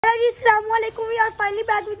अस्सलामुअलैकुम यार, finally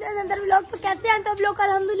back with another vlog. तो कैसे हैं सब लोग?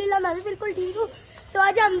 अल्हम्दुलिल्लाह मैं भी बिल्कुल ठीक हूँ। तो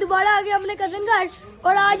आज हम दोबारा आ गए अपने कजन घर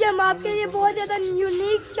और आज हम आपके लिए बहुत ज्यादा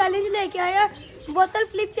यूनिक चैलेंज लेके आए हैं, बोतल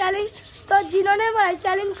फ्लिप चैलेंज। तो जिन्होंने हमारा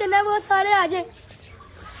चैलेंज करना है वो सारे आ जाए।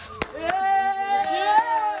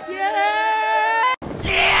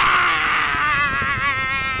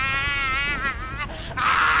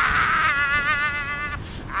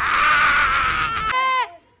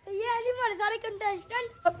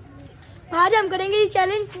 आज हम करेंगे ये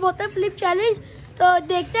चैलेंज, बोतल फ्लिप चैलेंज। तो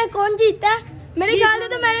देखते हैं कौन जीतता है। मेरे ख्याल से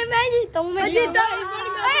तो मैं जीतता हूँ। मैं जीता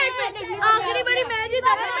आखिरी बारी मैं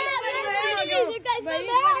जीता।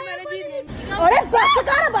 अरे बस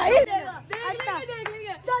कर भाई, अच्छा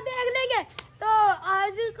तो देख लेंगे। तो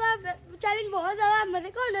आज का चैलेंज बहुत ज्यादा मजे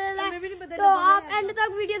का होने वाला है, तो आप एंड तक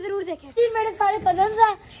वीडियो जरूर देखें। जी मेरे सारे कजन्स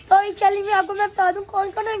हैं, तो इस चैलेंज में आपको मैं बता दूं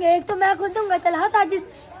कौन कौन होंगे। एक तो मैं खुद दूंगा तलहा साजिद,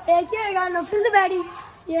 एक ही होगा नफिल बैडी,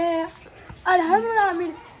 ये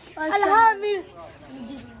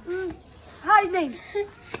हार नहीं।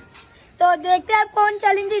 तो देखते हैं कौन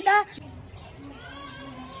चैलेंज जीता।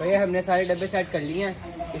 तो ये हमने सारे डब्बे सेट कर लिए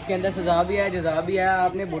हैं। इसके अंदर सजा भी है, जजा भी है।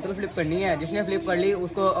 आपने बोतल फ्लिप करनी है, जिसने फ्लिप कर ली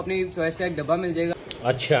उसको अपनी चॉइस का एक डब्बा मिल जाएगा।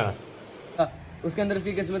 अच्छा, उसके अंदर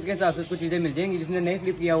उसकी किस्मत के हिसाब से उसको चीजें मिल जाएंगी। जिसने नहीं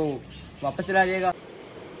फ्लिप किया वो वापस चला जाएगा।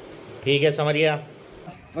 ठीक है, समझ गया।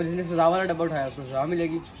 और जिसने सजा वाला डब्बा उठाया उसको सजा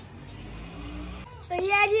मिलेगी। तो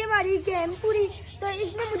ये है जी हमारी गेम पूरी। तो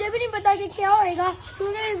इसमें मुझे भी नहीं पता कि क्या होएगा,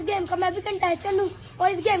 क्योंकि इस गेम का मैं भी कंटेस्टेंट हूँ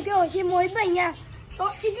और इस गेम के होशी मोहित भाई हैं। तो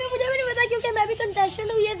इसमें मुझे भी नहीं पता क्योंकि मैं भी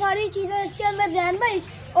कंटेस्टेंट हूँ। ये सारी चीजें इसके अंदर जैन भाई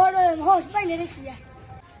और होश भाई ने रखी है।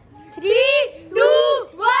 3, 2,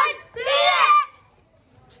 1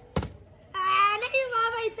 नहीं हुआ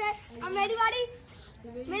भाई से। अब मेरी बारी,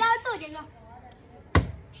 मेरा तो हो जाएगा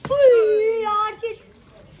यार। शिट,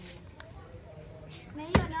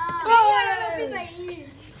 नहीं होना,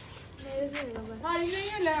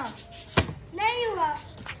 नहीं हुआ,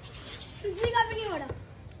 किसी का भी नहीं हो रहा।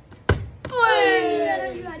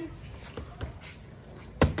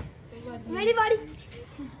 मेरी बारी,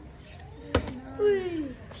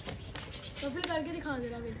 तो फिर करके दिखा दे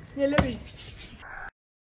रहा। ये ले भी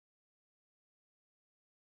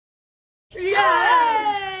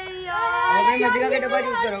मर्जी का डब्बा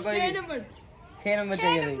चूज करो। 6 नंबर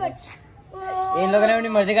चाहिए भाई। इन लोगों ने अपनी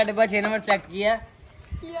मर्जी का डब्बा 6 नंबर सेलेक्ट किया।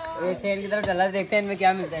 ये 6 की तरफ चला, देखते हैं इनमें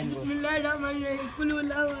क्या मिलता है इनको।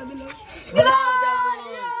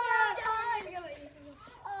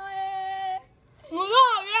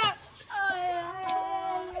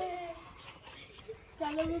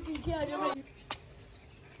 चलो वो पीछे आ जाओ।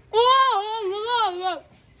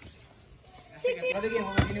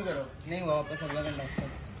 कंटिन्यू करो। नहीं हुआ, वापस अगला करना।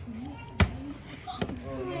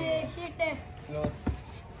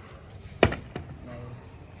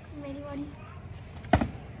 मेरी बारी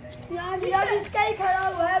यार, मेरा इसका ही खड़ा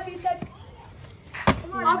हुआ है अभी तक।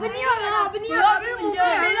 अब नहीं होगा, अब नहीं होगा,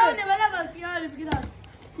 मेरा होने वाला बस यार। इसके साथ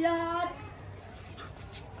यार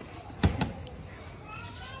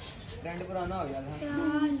ट्रेंड पुराना हो गया था।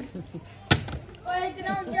 और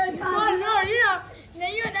इतना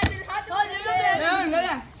नहीं होना दिल हाथ हो जाएगा।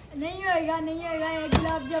 नहीं होएगा, नहीं होएगा। एक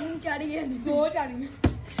गुलाब जामुन चाड़ी है, 2 चाड़ी है।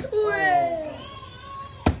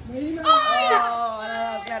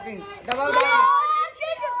 क्लैपिंग।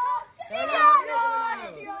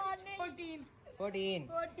 14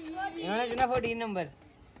 इन्होंने चुना 14 नंबर।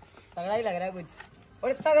 तगड़ा ही लग रहा है कुछ,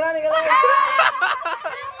 और तगड़ा निकला।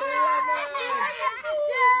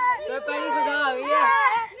 तो पहली सजा आ गई है।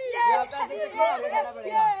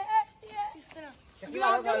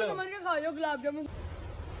 Gulab jamun.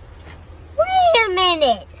 Wait a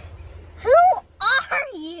minute. Who are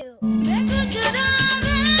you?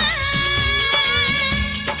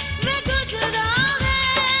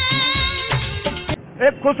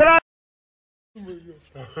 खुसरा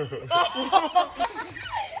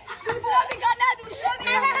दूसरा भी करना, दूसरा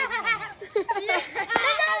भी।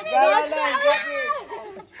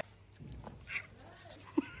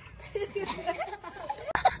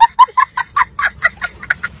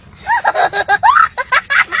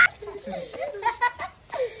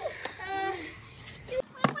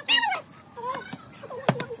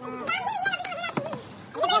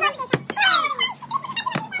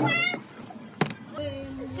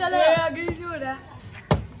 चलो आगे नहीं हो रहा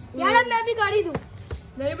यार। मैं भी गाड़ी दूं।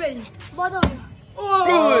 नहीं भाई, बहुत हो गया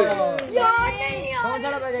यार। नहीं यार, कौन सा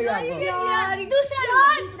डब्बा चाहिए आपको? यार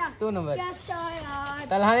दूसरा 2 नंबर। कैसा यार?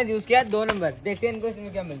 तलहा ने चूज किया 2 नंबर। देखते हैं इनको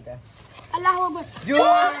इसमें क्या मिलता है। अल्लाह अकबर।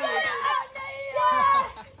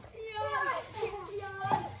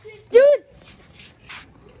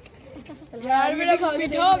 यार मेरा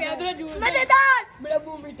मीठा हो गया तेरा जूस। मजेदार। मेरा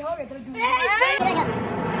मुंह मीठा हो गया तेरा जूस।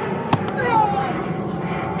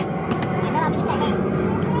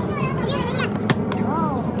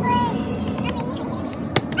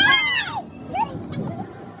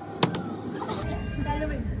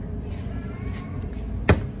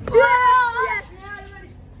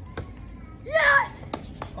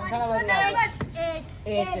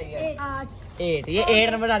 8 चाहिए। 8 ये 8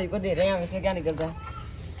 नंबर आरिफ को दे रहे हैं हम, इसमें क्या निकलता है?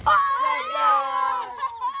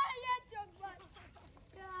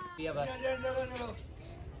 बस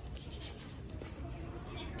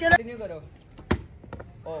कंटिन्यू करो।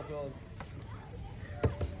 ओ क्लोज।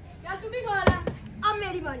 यार तुम ही खा रहा। अब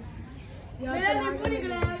मेरी बारी। मेरा नींबू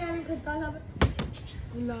निकला है, मैं भी खट्टा सा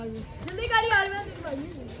जल्दी गाड़ी यार, मैं तेरी बारी।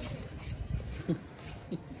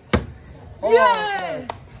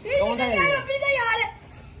 कौन सा है यार?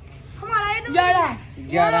 हमारा ये तो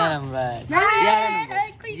 11 नंबर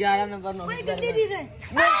 11 नंबर। कोई गंदी चीज है।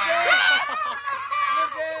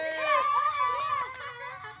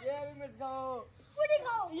 पूरी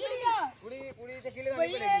खाओ। पूरी चक्की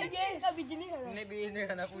लगानी पड़ेगी। ये इसका बीज नहीं खाना। नहीं बीज नहीं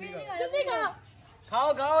खाना, पूरी खाओ। जल्दी खाओ। खाओ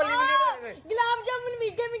गुलाब जामुन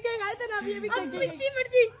मीठे मीठे खाए थे ना, ये भी मिर्ची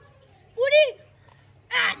मिर्ची पूरी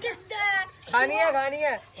खानी है भाई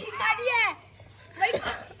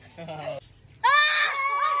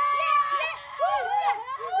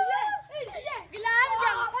गुलाब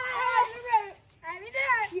जामुन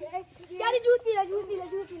यार, जूस पी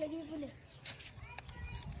ले।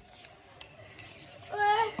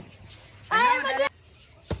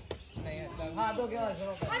 हाँ तो क्या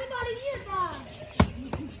अरे बारी नहीं होता।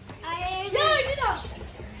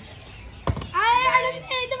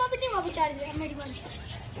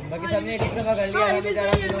 बाकी सबने एक दफा कर लिया, हमें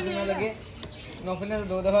बेचारा सुनने लगे। नौफल ने तो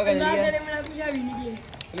 2 दफा कर लिया।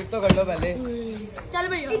 क्लिप तो कर लो पहले। चल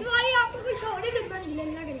भैया इस बार आपको कुछ और ही डिब्बा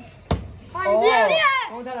निकलेगा करे।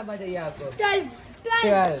 कौन सा डब्बा चाहिए आपको?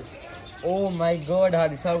 12। ओह माय गॉड,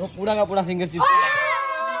 हारिस साहब को पूरा का पूरा फिंगर चिप्स।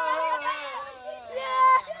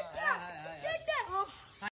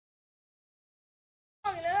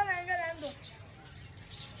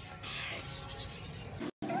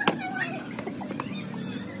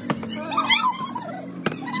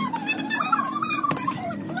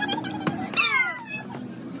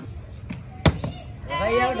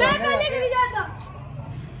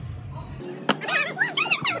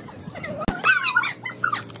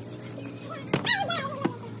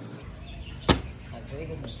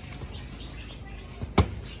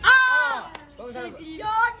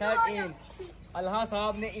 अल्लाह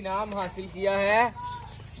साहब ने इनाम हासिल किया है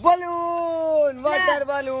बलून, वाटर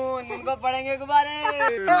बलून। इनको पड़ेंगे गुब्बारे।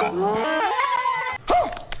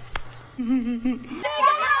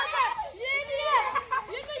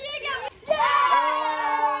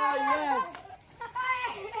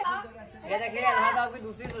 ये देखिए अल्लाह साहब की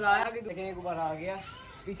दूसरी सजा है कि देखेंगे गुब्बारा आ गया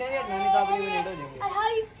पीछे नहीं हटना, नहीं तो आप एलिमिनेट हो जाएंगे।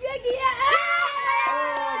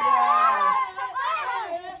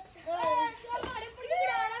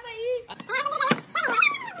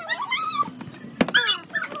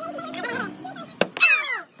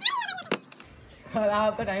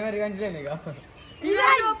 आपका टाइम है रिवेंज लेने का। कुछ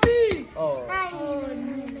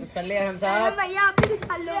कर लिया हम साहब। भैया आप भी कुछ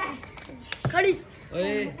कर लो। खड़ी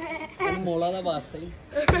ओए मोला दा बास सही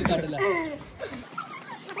काट ले।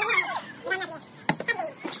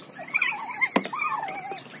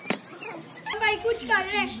 भाई कुछ कर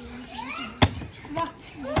रहे। वाह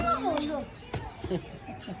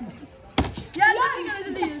यार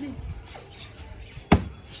जल्दी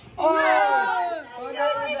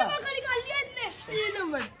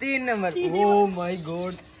 3 number. Oh my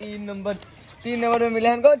God 3 number में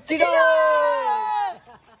मिला इनको चिड़ो।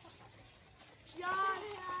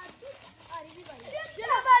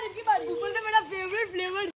 मेरा फेवरेट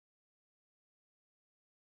फ्लेवर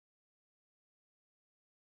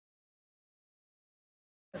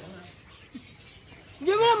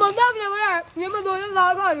ये मेरा मजा फ्लेवर है। ये मैं 2 दिन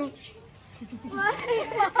खा रहा हूँ।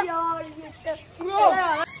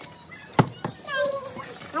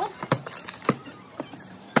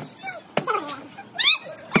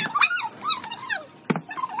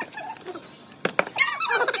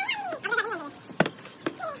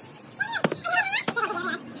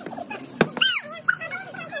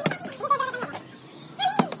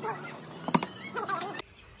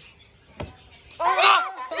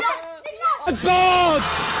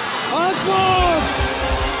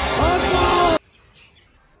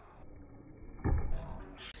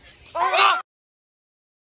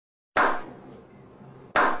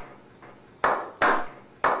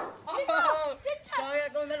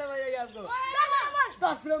 आपको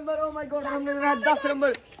 10 नंबर। ओ माय गॉड हमने 10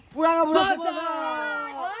 नंबर पूरा का पूरा समोसा।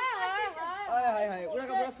 हाय हाय पूरा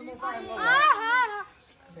का पूरा समोसा।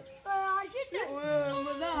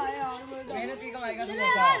 मजा आया यार, मेहनत की कमाई का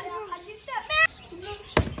समोसा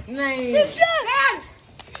नहीं।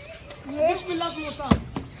 बिस्मिल्लाह समोसा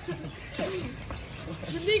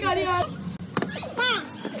जल्दी गाड़ी आ।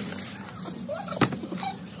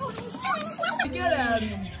 क्या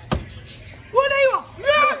वो नहीं हुआ।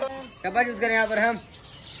 डब्बा चूज करें यहाँ पर हम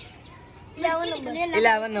 11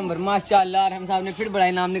 11 नंबर। माशाल्लाह हम साहब ने फिर बड़ा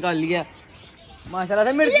इनाम निकाल लिया माशाल्लाह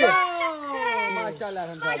से। मिर्च माशाल्लाह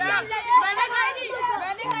हम साहब मैंने खाई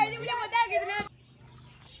थी मुझे पता है कितने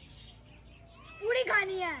पूरी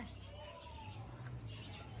खानी है यार।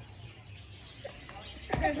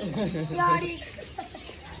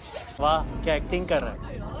 वाह क्या एक्टिंग कर रहा है।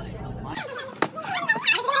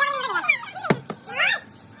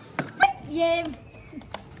 ये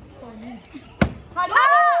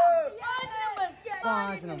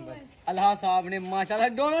 5 नंबर। अल्लाह साहब ने माशाल्लाह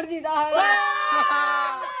डोनट जीता है।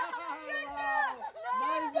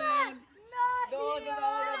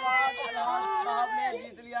 साहब ने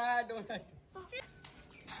जीत लिया है डोनट।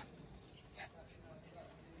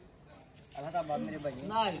 अल्लाह साहब मेरे भाई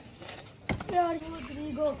नाइस यार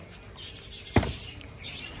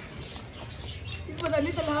पता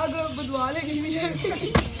नहीं तलहा को बुदवा लेगी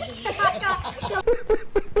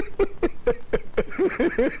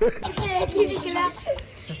एक ही निकला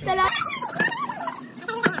तलहा।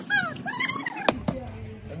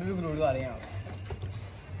 अभी भी फ्रूट आ रहे हैं।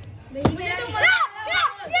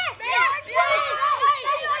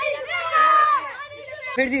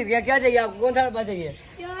 फिर जीत गया। क्या चाहिए आपको? कौन सा डब्बा चाहिए?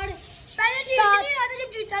 यार पहले जीत नहीं रहा था जब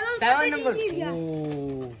जीता था 7 नंबर।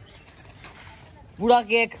 पूरा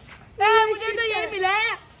केक मुझे तो यही मिला है।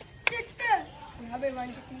 यहाँ पे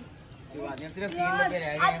सिर्फ 3 डब्बे रह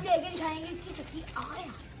गए आप हैं। लेके दिखाएंगे इसकी चक्की आ गया।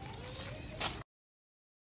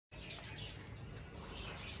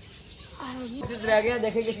 रह गया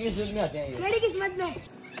देखें किसकी किस्मत में आते हैं ये। मेरी किस्मत में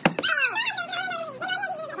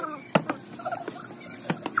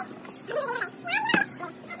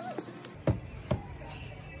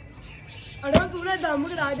अरे पूरा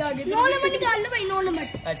दामक राज आ गया। 9 नंबर निकाल लो भाई 9 नंबर।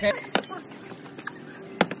 अच्छा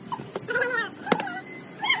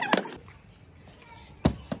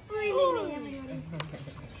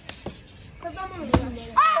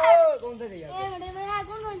कौन सा चाहिए?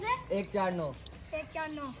 कौन से 1 4 9 1 4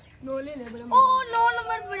 9 9 ले ले बड़ा। ओ 9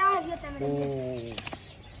 नंबर बड़ा आ गया था मेरे लिए।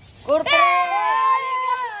 कुरकुरे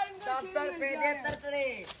 70 रुपए दे तरतरे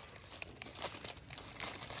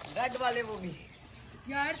गड वाले वो भी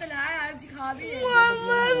यार तलहा यार खा भी है।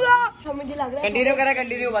 मुझे लग रहा है कंटिन्यू करें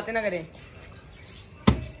कंटिन्यू बातें ना करें।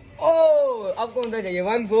 ओ अब कौन सा चाहिए?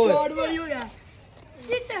 1 4 शॉर्ट बॉडी हो गया।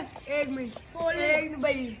 एक मिनट एक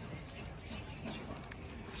भाई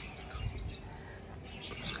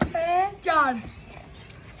 4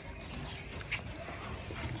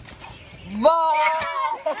 वाह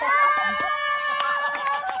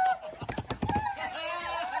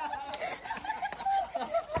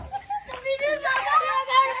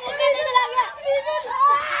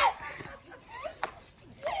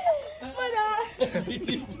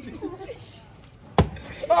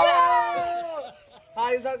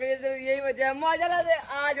हारिस साहब के लिए सिर्फ यही बचा है। माशाल्लाह से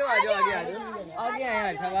आ जाओ आगे आए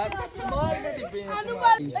हारिस साहब आप।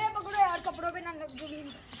 पकड़ो यार कपड़ों पे ना लग जाए।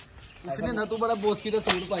 उसने ना तू बड़ा बोस की तो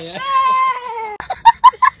सूट पाया है।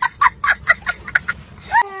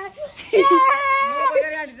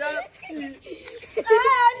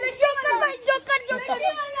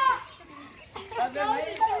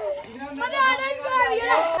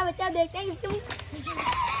 बच्चा देखते हैं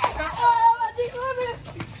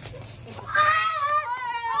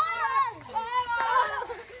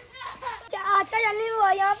आज का जाने हुआ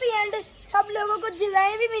यहाँ पे एंड सब लोगों को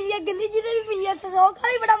जिलाएं भी मिली है, गंदी चीजें भी मिली है, सजाओ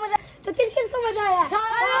का भी बड़ा मजा। तो किस किस को मजा आया?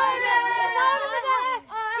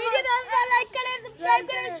 वीडियो लाइक करें, सब्सक्राइब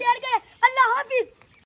करें, शेयर करें।